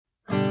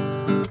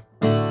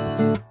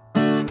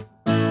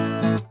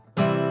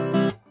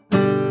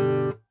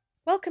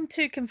Welcome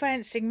to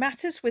Conveyancing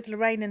Matters with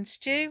Lorraine and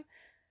Stu.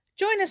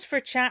 Join us for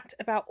a chat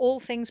about all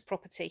things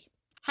property.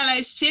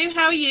 Hello, Stu.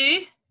 How are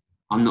you?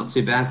 I'm not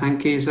too bad,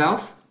 thank you.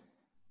 Yourself?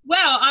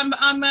 Well,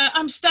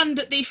 I'm stunned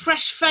at the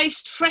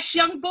fresh-faced, fresh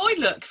young boy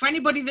look. For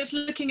anybody that's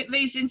looking at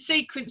these in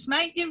sequence,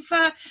 mate,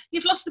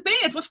 you've lost the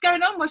beard. What's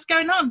going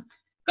on?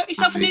 Got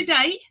yourself a new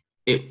date?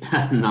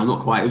 No, not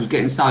quite. It was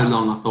getting so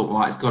long, I thought,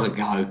 right, it's got to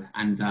go.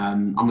 And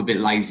I'm a bit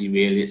lazy,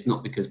 really. It's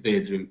not because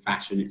beards are in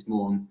fashion. It's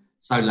more I'm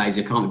so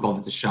lazy I can't be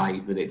bothered to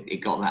shave that it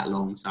got that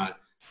long. So I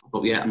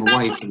thought, yeah, I'm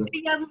away for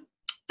the...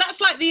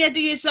 That's like the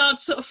Eddie Izzard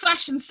sort of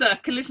fashion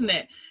circle, isn't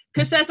it?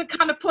 Because there's a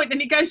kind of point,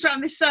 and he goes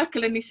around this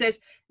circle and he says,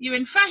 you're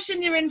in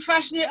fashion,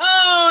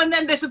 and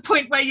then there's a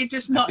point where you're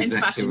just not That's in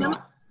exactly fashion.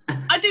 right.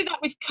 I do that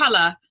with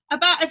colour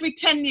about every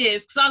 10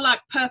 years because I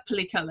like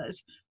purpley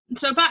colours. And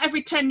so about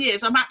every 10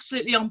 years, I'm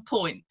absolutely on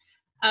point.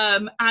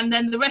 And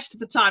then the rest of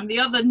the time, the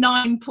other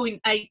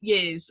 9.8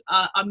 years,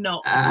 I'm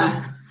not.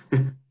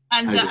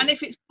 And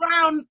if it's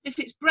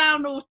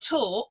brown or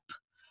taupe,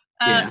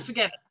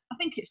 forget it. I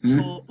think it's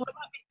taupe. What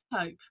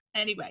about taupe?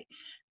 Anyway,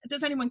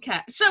 does anyone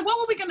care? So what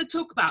were we going to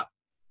talk about?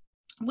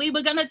 We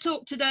were going to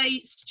talk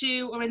today,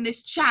 Stu, or in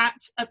this chat,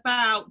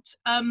 about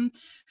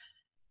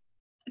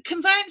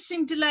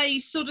conveyancing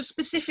delays, sort of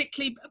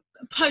specifically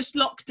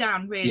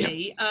post-lockdown,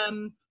 really. Yeah.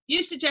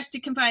 You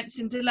suggested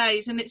conveyancing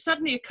delays, and it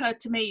suddenly occurred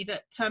to me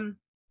that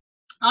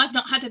I've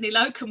not had any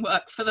locum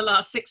work for the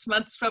last 6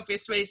 months for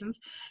obvious reasons,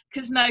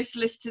 because no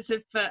solicitors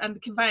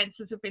and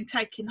conveyancers have been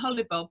taking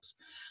hollybobs,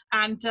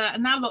 and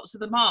now lots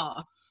of them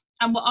are.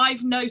 And what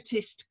I've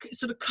noticed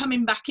sort of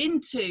coming back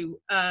into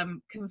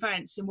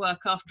conveyancing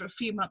work after a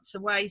few months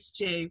away,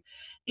 Stu,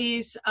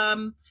 is,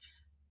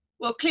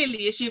 well,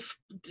 clearly, as you've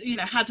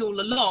had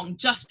all along,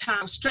 just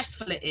how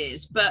stressful it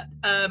is. But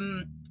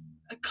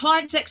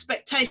clients'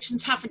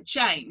 expectations haven't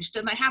changed,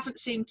 and they haven't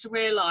seemed to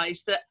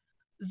realise that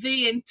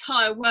the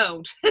entire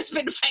world has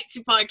been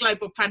affected by a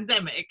global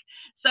pandemic.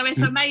 So if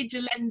a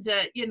major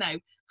lender,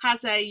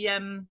 has a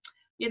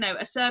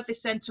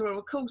service centre or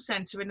a call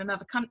centre in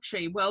another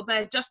country, well,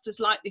 they're just as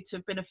likely to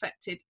have been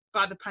affected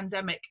by the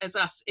pandemic as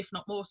us, if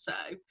not more so.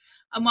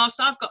 And whilst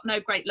I've got no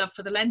great love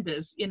for the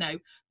lenders,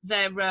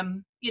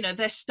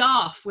 their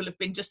staff will have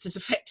been just as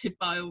affected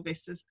by all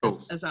this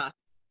as us.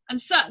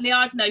 And certainly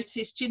I've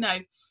noticed,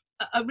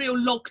 a real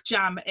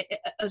logjam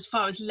as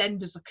far as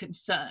lenders are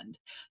concerned.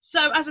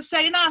 So, as I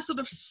say, in our sort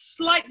of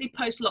slightly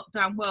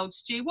post-lockdown world,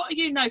 Stu, what are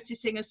you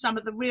noticing as some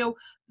of the real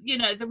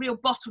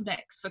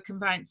bottlenecks for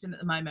conveyancing at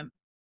the moment?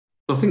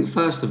 Well, I think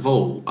first of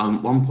all,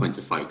 one point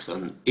to focus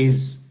on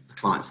is the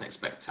client's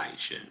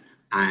expectation.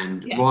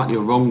 And rightly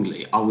or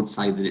wrongly, I would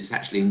say that it's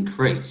actually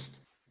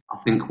increased. I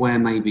think where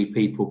maybe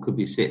people could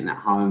be sitting at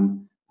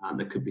home,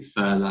 they could be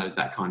furloughed,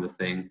 that kind of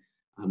thing.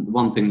 The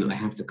one thing that they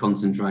have to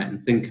concentrate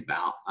and think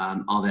about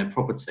are their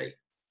property.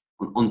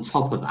 On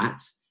top of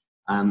that,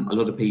 a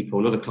lot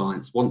of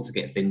clients want to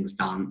get things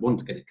done, want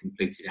to get it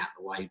completed out of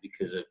the way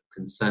because of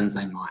concerns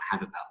they might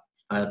have about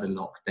further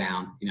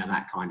lockdown,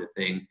 that kind of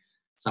thing.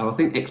 So I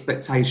think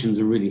expectations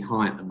are really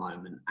high at the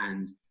moment,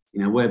 and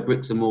where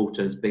bricks and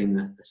mortar has been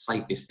the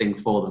safest thing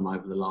for them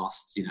over the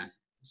last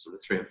sort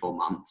of 3 or 4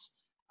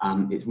 months,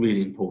 it's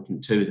really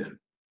important to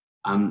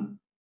them.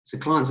 So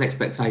clients'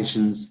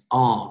 expectations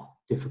are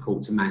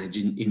difficult to manage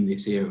in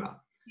this era.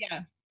 Yeah,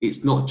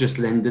 it's not just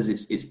lenders;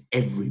 it's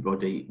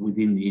everybody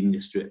within the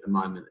industry at the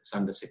moment that's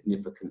under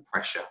significant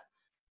pressure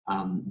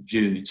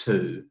due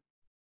to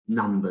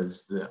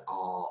numbers that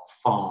are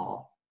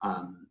far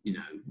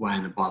way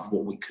and above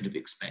what we could have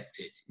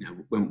expected.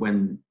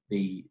 When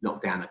the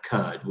lockdown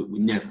occurred, we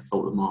never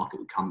thought the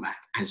market would come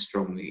back as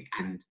strongly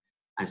and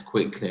as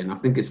quickly. And I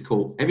think it's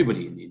caught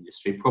everybody in the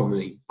industry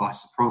probably by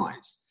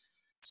surprise.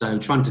 So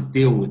trying to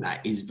deal with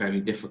that is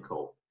very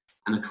difficult.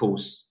 And of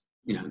course,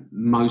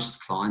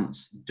 most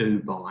clients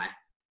do buy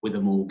with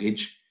a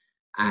mortgage,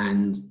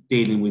 and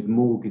dealing with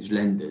mortgage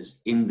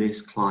lenders in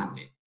this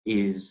climate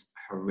is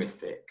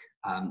horrific.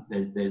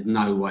 There's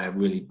no way of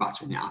really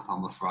buttering it up,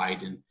 I'm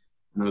afraid. And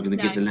I know we're going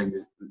to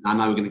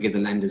give the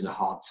lenders a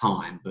hard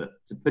time, but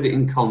to put it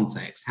in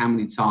context, how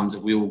many times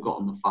have we all got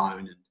on the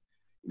phone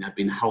and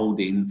been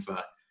holding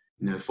for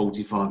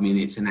 45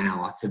 minutes, an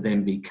hour to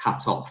then be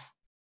cut off?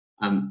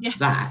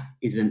 That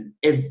is an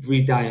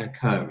everyday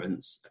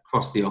occurrence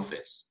across the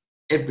office.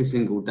 Every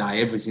single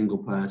day, every single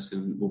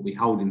person will be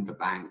holding for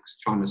banks,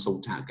 trying to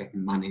sort out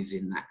getting monies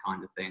in, that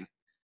kind of thing.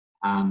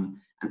 And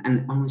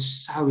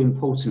it's so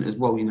important as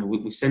well.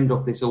 We send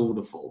off this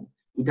order form.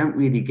 We don't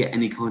really get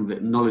any kind of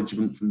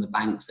acknowledgement from the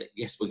banks that,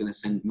 yes, we're going to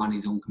send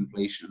monies on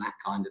completion, that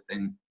kind of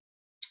thing.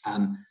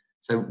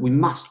 So we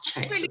must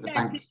check that the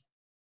banks...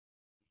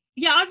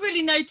 Yeah, I've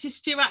really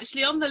noticed you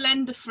actually on the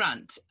lender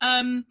front.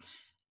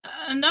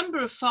 A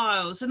number of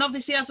files, and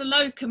obviously as a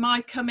locum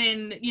I come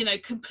in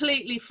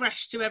completely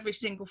fresh to every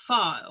single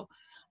file,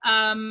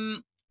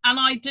 and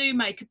I do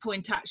make a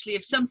point actually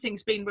if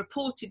something's been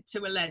reported to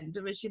a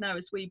lender, as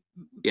we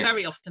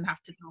very often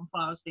have to do on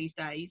files these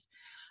days,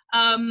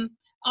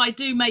 I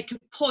do make a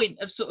point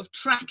of sort of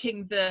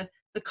tracking the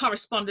the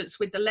correspondence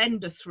with the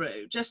lender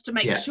through, just to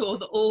make sure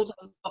that all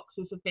those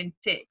boxes have been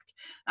ticked.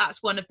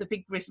 That's one of the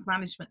big risk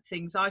management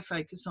things I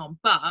focus on.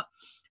 But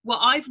what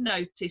I've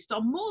noticed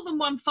on more than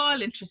one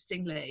file,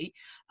 interestingly,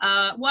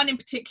 one in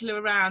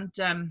particular around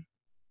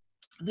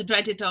the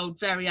dreaded old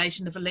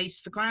variation of a lease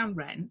for ground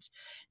rent,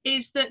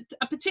 is that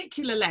a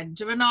particular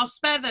lender, and I'll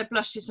spare their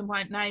blushes and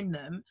won't name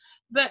them,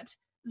 but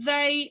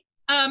they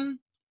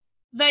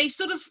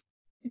sort of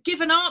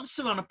give an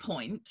answer on a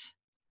point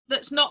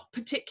that's not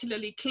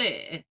particularly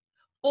clear,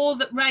 or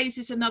that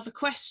raises another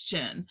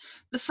question.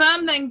 The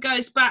firm then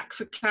goes back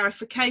for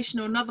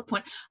clarification or another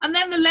point, and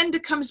then the lender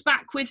comes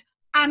back with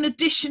an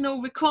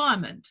additional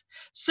requirement.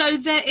 So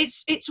there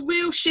it's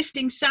real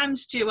shifting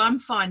sands, Stu. I'm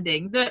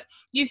finding that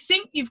you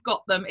think you've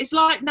got them. It's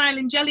like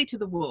nailing jelly to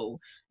the wall.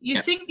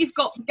 You think you've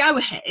got go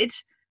ahead,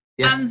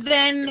 and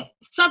then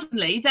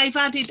suddenly they've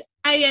added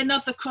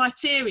another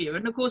criteria,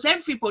 and of course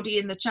everybody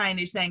in the chain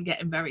is then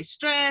getting very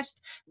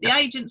stressed. The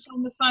agent's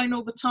on the phone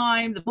all the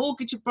time, the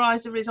mortgage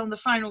advisor is on the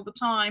phone all the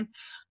time,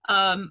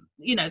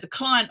 the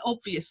client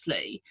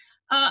obviously,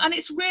 and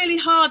it's really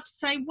hard to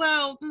say,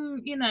 well,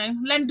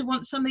 lender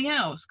wants something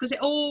else, because it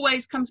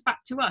always comes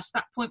back to us,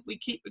 that point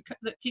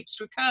that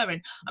keeps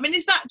recurring. I mean,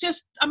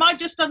 am I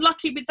just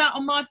unlucky with that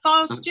on my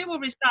file, Stu,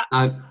 or is that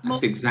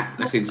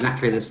that's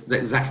exactly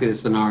the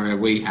scenario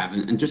we have.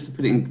 And just to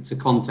put it into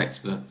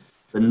context for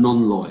the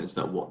non-lawyers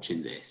that are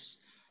watching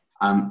this,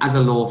 as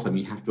a law firm,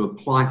 you have to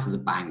apply to the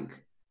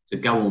bank to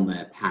go on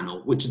their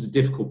panel, which is a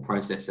difficult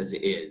process as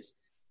it is.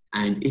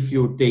 And if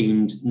you're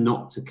deemed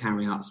not to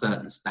carry out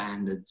certain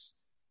standards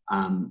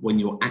when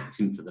you're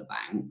acting for the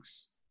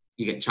banks,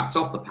 you get chucked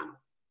off the panel.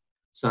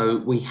 So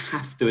we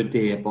have to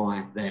adhere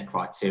by their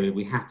criteria.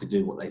 We have to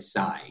do what they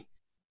say.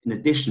 In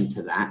addition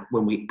to that,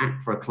 when we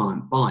act for a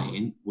client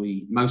buy-in,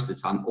 we most of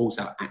the time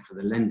also act for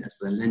the lender.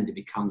 So the lender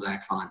becomes our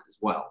client as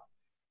well.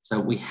 So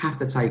we have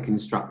to take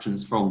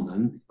instructions from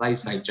them. If they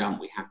say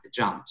jump, we have to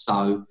jump.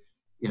 So,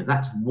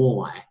 that's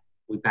why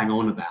we bang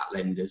on about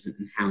lenders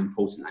and how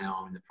important they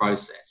are in the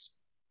process.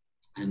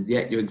 And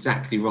yet you're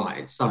exactly right.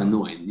 It's so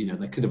annoying.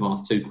 They could have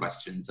asked 2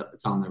 questions at the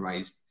time they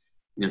raised,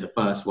 the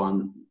first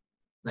one.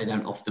 They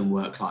don't often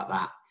work like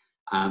that.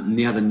 And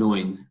the other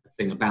annoying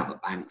thing about the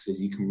banks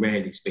is you can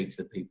rarely speak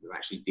to the people who are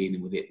actually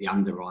dealing with it, the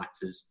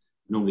underwriters.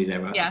 Normally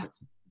they're a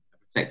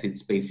protected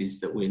species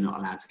that we're not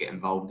allowed to get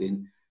involved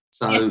in.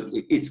 So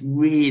it's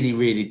really,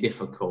 really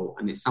difficult,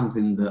 and it's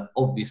something that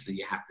obviously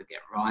you have to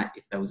get right.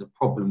 If there was a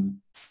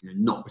problem,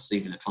 not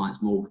receiving a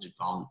client's mortgage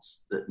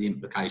advance, that the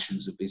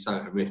implications would be so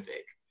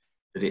horrific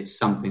that it's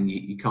something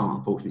you can't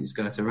unfortunately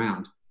skirt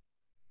around.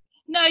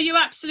 No, you're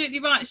absolutely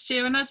right,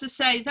 Stu. And as I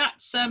say,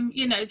 that's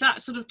that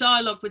sort of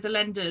dialogue with the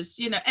lenders.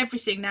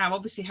 Everything now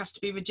obviously has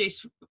to be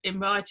reduced in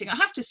writing. I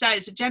have to say,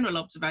 as a general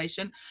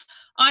observation,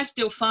 I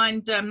still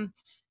find.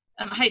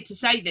 And I hate to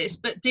say this,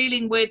 but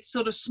dealing with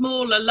sort of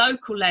smaller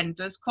local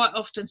lenders, quite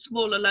often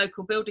smaller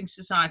local building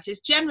societies,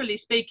 generally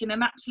speaking,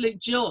 an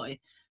absolute joy.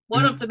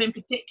 One of them in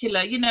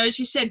particular, as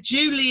you said,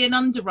 Julie in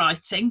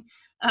underwriting,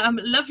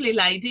 lovely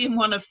lady in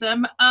one of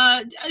them.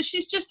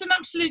 She's just an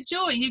absolute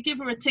joy. You give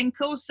her a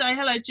tinkle, say,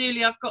 hello,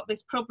 Julie, I've got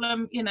this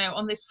problem,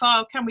 on this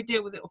file. Can we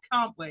deal with it or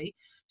can't we?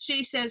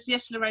 She says,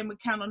 yes, Lorraine, we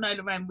can, or no,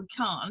 Lorraine, we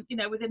can't.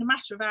 Within a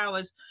matter of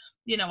hours,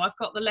 I've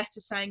got the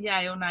letter saying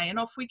yay or nay, and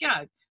off we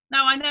go.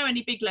 Now, I know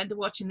any big lender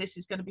watching this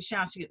is going to be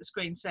shouting at the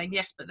screen saying,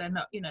 yes, but they're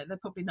not, they're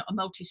probably not a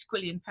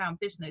multi-squillion pound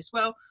business.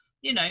 Well,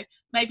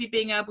 maybe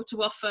being able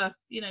to offer,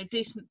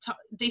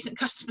 decent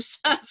customer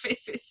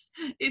service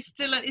is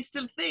still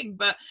a thing.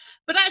 But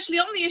actually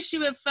on the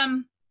issue of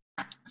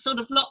sort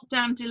of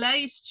lockdown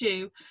delays,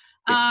 Stu,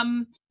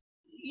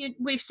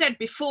 we've said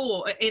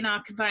before in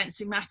our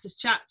Conveyancing Matters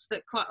chats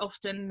that quite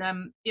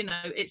often,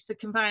 it's the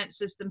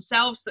conveyancers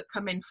themselves that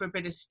come in for a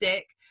bit of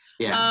stick.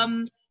 Yeah.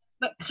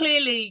 But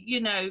clearly,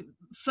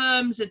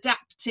 firms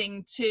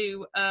adapting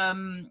to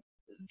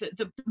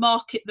the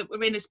market that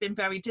we're in has been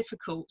very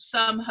difficult.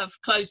 Some have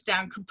closed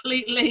down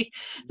completely.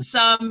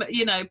 Some,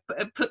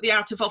 put the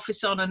out of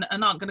office on and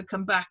aren't going to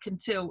come back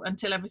until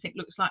everything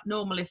looks like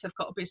normal if they've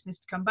got a business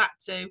to come back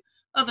to.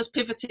 Others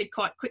pivoted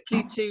quite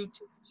quickly to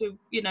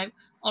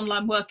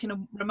online working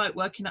and remote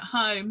working at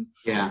home.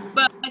 Yeah.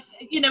 But,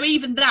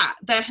 even that,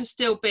 there has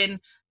still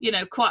been,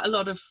 quite a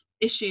lot of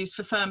issues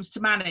for firms to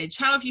manage.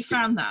 How have you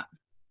found that?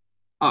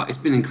 Oh, it's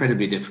been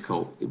incredibly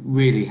difficult. It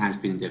really has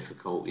been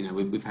difficult.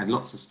 We've had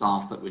lots of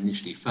staff that were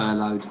initially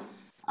furloughed.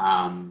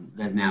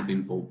 They've now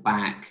been brought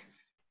back.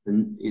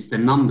 And it's the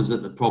numbers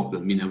that the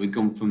problem. We've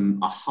gone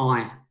from a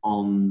high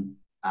on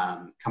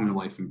coming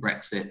away from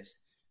Brexit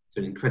to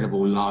an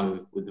incredible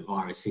low with the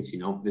virus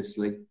hitting,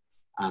 obviously.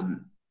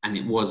 And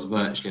it was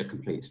virtually a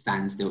complete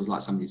standstill. It was like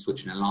somebody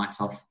switching a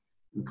light off.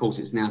 And of course,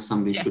 it's now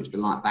somebody switched the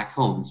light back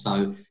on.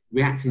 So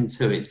reacting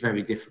to it is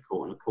very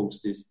difficult. And of course,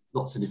 there's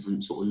lots of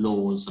different sort of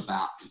laws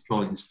about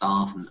employing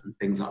staff and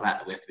things like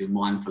that we have to be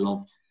mindful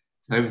of.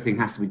 So everything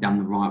has to be done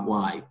the right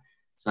way.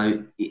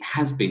 So it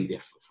has been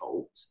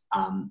difficult.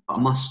 But I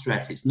must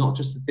stress, it's not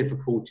just the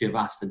difficulty of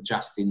us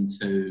adjusting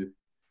to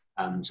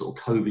sort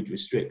of COVID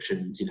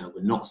restrictions. You know,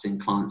 we're not seeing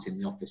clients in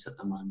the office at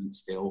the moment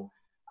still.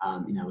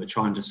 You know, we're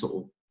trying to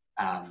sort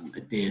of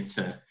adhere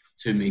to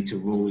 2 metre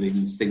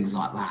rulings, things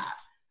like that.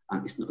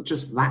 It's not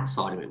just that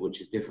side of it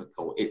which is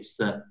difficult. It's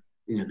the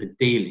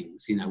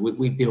dealings. You know,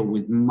 we deal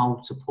with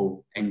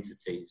multiple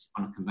entities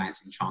on a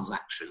conveyancing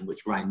transaction,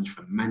 which range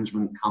from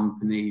management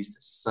companies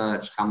to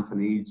search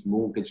companies,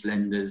 mortgage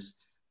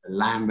lenders, the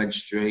land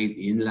registry,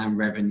 the inland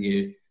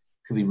revenue,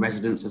 could be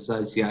residents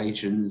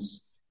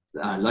associations,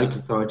 local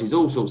authorities,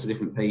 all sorts of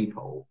different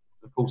people.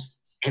 Of course,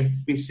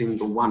 every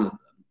single one of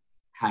them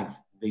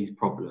have these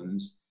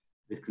problems,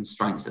 the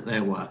constraints that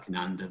they're working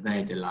under,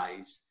 their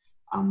delays.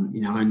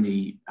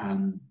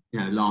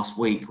 Last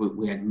week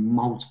we had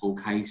multiple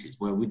cases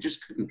where we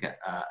just couldn't get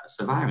a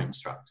surveyor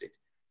instructed.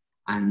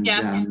 And,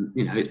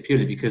 it's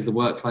purely because the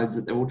workloads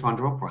that they're all trying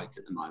to operate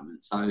at the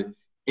moment. So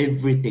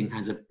everything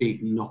has a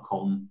big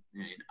knock-on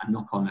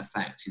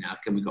effect. You know,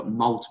 we've got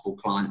multiple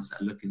clients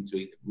that are looking to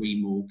either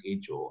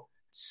remortgage or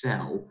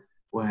sell,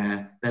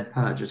 where their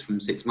purchase from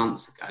 6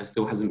 months ago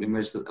still hasn't been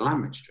registered at the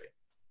land registry.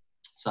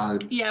 So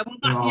it's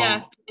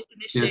an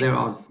issue. there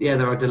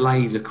are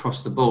delays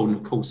across the board, and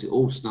of course it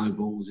all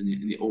snowballs and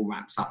it all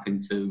wraps up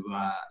into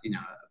a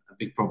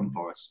big problem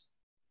for us.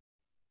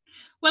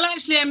 Well,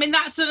 actually, I mean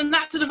that sort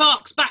of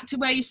arcs back to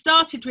where you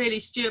started, really,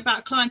 Stu,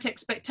 about client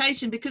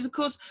expectation, because of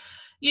course,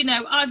 you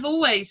know, I've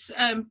always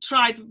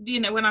tried, you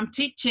know, when I'm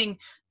teaching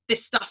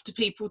this stuff to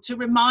people, to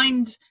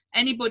remind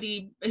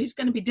anybody who's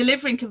going to be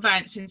delivering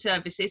conveyancing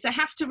services, they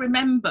have to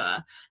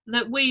remember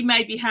that we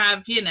maybe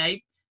have, you know,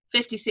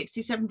 50,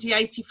 60, 70,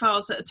 80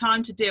 files at a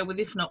time to deal with,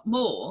 if not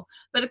more.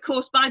 But of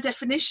course, by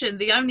definition,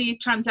 the only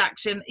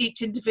transaction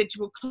each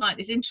individual client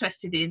is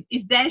interested in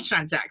is their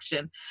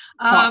transaction.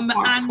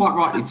 Quite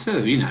rightly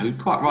too, you know,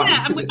 quite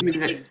rightly too.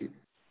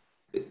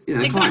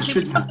 Exactly, clients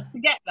should we mustn't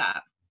forget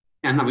that.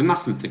 Yeah, no, we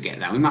mustn't forget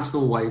that. We must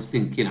always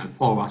think, you know,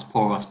 poor us,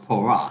 poor us,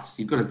 poor us.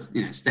 You've got to,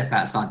 you know, step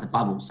outside the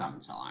bubble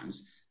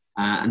sometimes.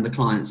 And the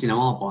clients, you know,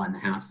 are buying the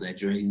house of their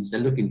dreams. They're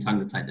looking to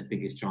undertake the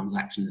biggest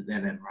transaction that they've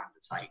ever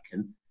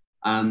undertaken.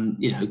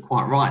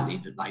 Quite rightly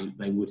that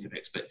they would have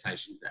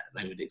expectations that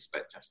they would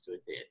expect us to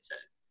adhere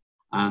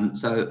to.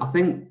 So I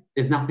think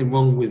there's nothing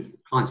wrong with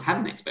clients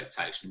having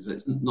expectations.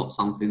 It's not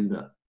something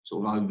that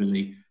sort of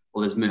overly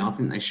bothers me. I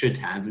think they should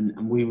have,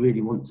 and we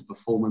really want to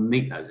perform and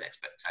meet those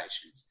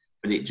expectations.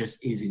 But it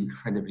just is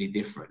incredibly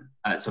difficult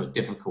at the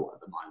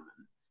moment.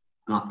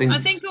 And I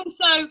think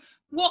also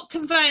what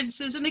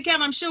conveyancers, and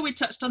again, I'm sure we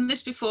touched on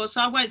this before, so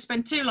I won't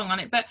spend too long on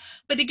it, but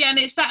again,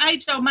 it's that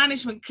age-old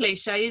management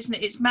cliche, isn't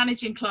it? It's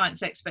managing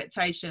clients'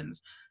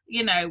 expectations.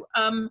 You know,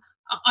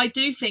 I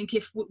do think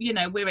if, you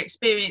know, we're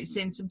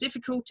experiencing some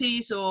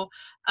difficulties or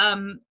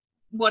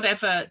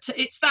whatever,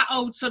 it's that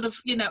old sort of,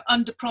 you know,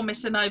 under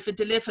promise and over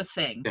deliver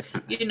thing.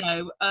 You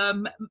know,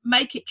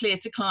 make it clear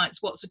to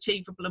clients what's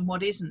achievable and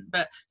what isn't.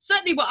 But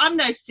certainly what I'm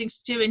noticing,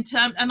 Stu, in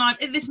terms, and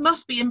this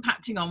must be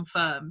impacting on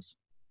firms.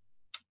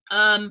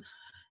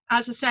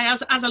 As I say,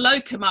 as a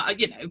locum,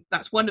 you know,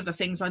 that's one of the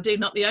things I do,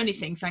 not the only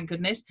thing, thank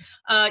goodness.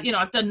 You know,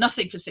 I've done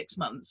nothing for 6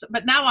 months,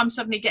 but now I'm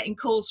suddenly getting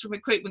calls from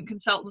recruitment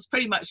consultants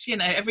pretty much, you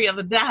know, every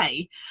other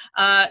day,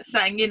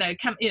 saying,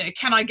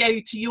 can I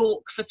go to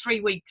York for 3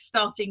 weeks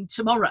starting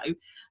tomorrow?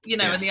 You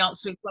know, and the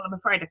answer is, well, I'm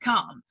afraid I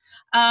can't.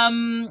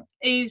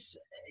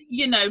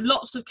 You know,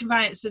 lots of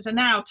conveyancers are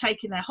now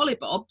taking their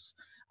hollybobs,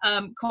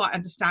 quite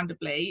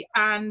understandably,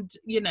 and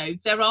you know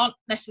there aren't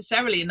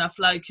necessarily enough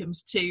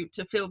locums to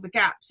fill the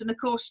gaps. And of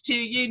course, Stu,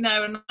 you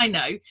know, and I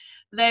know,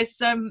 there's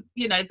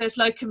there's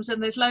locums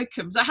and there's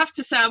locums. I have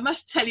to say, I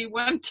must tell you,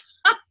 one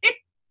time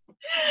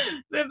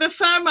the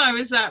firm I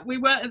was at, we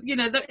were, you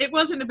know, it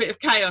was in a bit of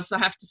chaos, I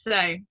have to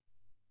say,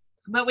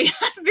 but we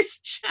had this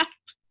chap.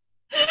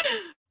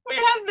 We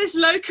had this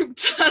locum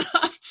turn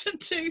up to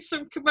do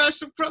some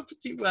commercial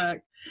property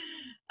work,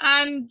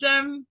 and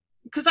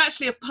because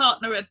actually a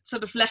partner had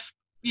sort of left,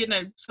 you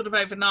know, sort of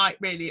overnight,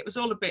 really. It was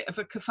all a bit of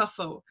a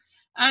kerfuffle.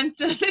 And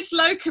this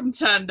locum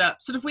turned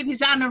up sort of with his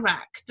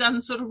anorak done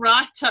sort of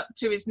right up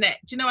to his neck.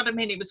 Do you know what I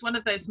mean? He was one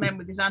of those men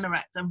with his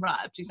anorak done right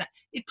up to his neck.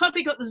 He'd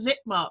probably got the zip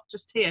mark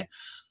just here.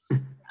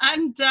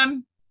 And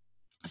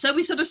so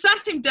we sort of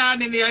sat him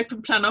down in the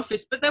open plan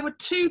office, but there were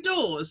 2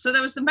 doors. So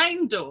there was the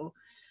main door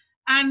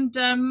but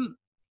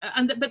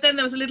then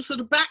there was a little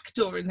sort of back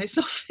door in this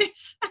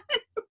office.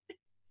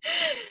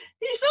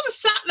 He sort of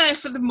sat there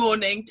for the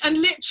morning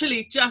and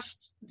literally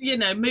just, you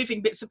know,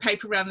 moving bits of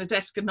paper around the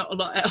desk and not a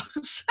lot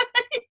else.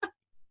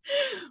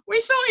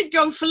 We thought he'd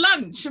gone for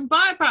lunch, and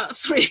by about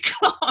 3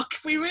 o'clock,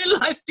 we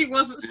realised he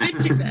wasn't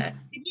sitting there.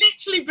 He'd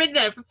literally been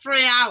there for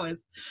 3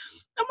 hours.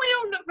 And we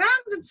all looked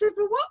round and said,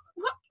 well,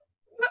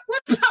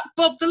 what about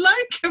Bob the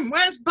locum?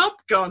 Where's Bob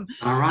gone?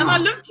 And I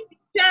looked at his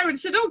chair and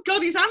said, oh,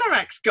 God, his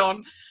anorak's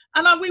gone.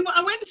 And I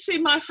went to see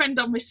my friend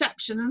on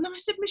reception, and I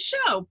said,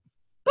 Michelle,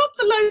 Bob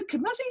the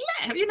locum, has he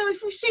left? You know, have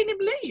we seen him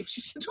leave?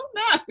 She said, oh,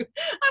 no.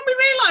 And we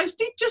realised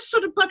he'd just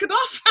sort of buggered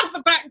off out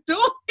the back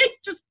door. He'd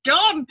just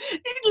gone.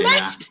 He'd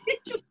left.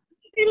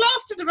 He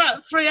lasted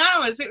about 3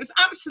 hours. It was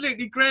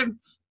absolutely grim.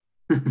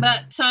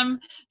 But so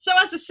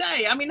as I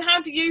say, I mean,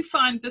 how do you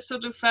find the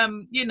sort of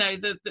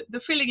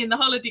the filling in the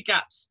holiday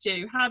gaps,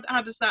 Stu?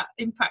 How does that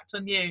impact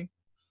on you?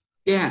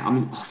 Yeah, I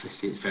mean,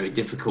 obviously it's very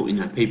difficult.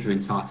 People are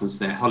entitled to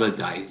their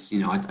holidays.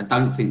 I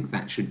don't think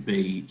that should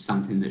be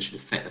something that should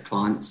affect the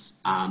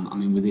clients. I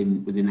mean,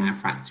 within our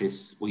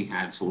practice, we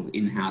have sort of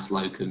in-house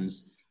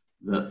locums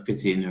that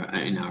fit in,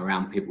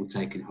 around people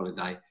taking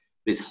holiday.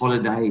 But it's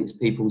holiday, it's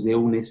people's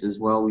illness as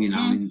well. I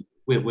mean,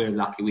 we're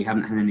lucky we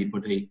haven't had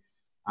anybody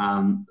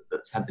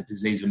that's had the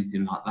disease or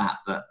anything like that.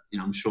 But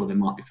I'm sure there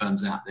might be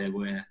firms out there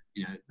where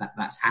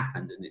that's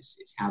happened, and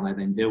it's how they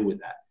then deal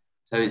with that.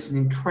 So it's an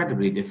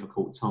incredibly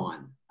difficult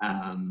time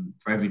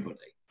for everybody,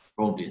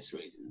 for obvious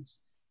reasons.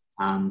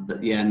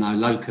 But yeah, no,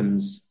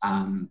 locums,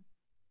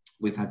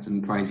 we've had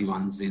some crazy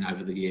ones in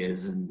over the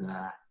years, and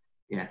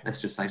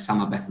let's just say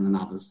some are better than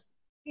others.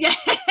 Yeah,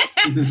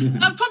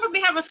 I'll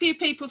probably have a few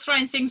people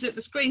throwing things at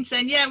the screen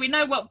saying, "Yeah, we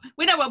know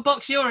what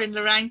box you're in,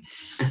 Lorraine."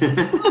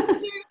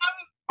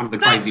 One of the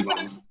crazy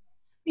ones.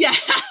 Yeah.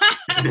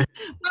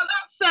 Well,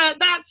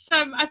 that's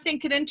I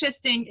think an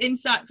interesting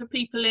insight for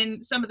people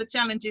in some of the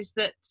challenges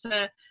that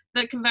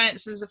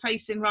conveyancers are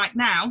facing right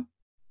now.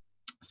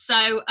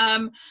 So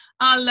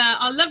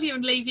I'll love you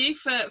and leave you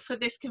for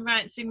this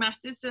Conveyancing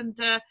Matters, and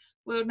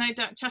we'll no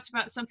doubt chat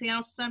about something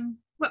else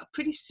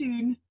pretty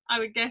soon, I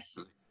would guess.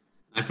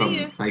 No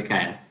problem. Take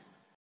care.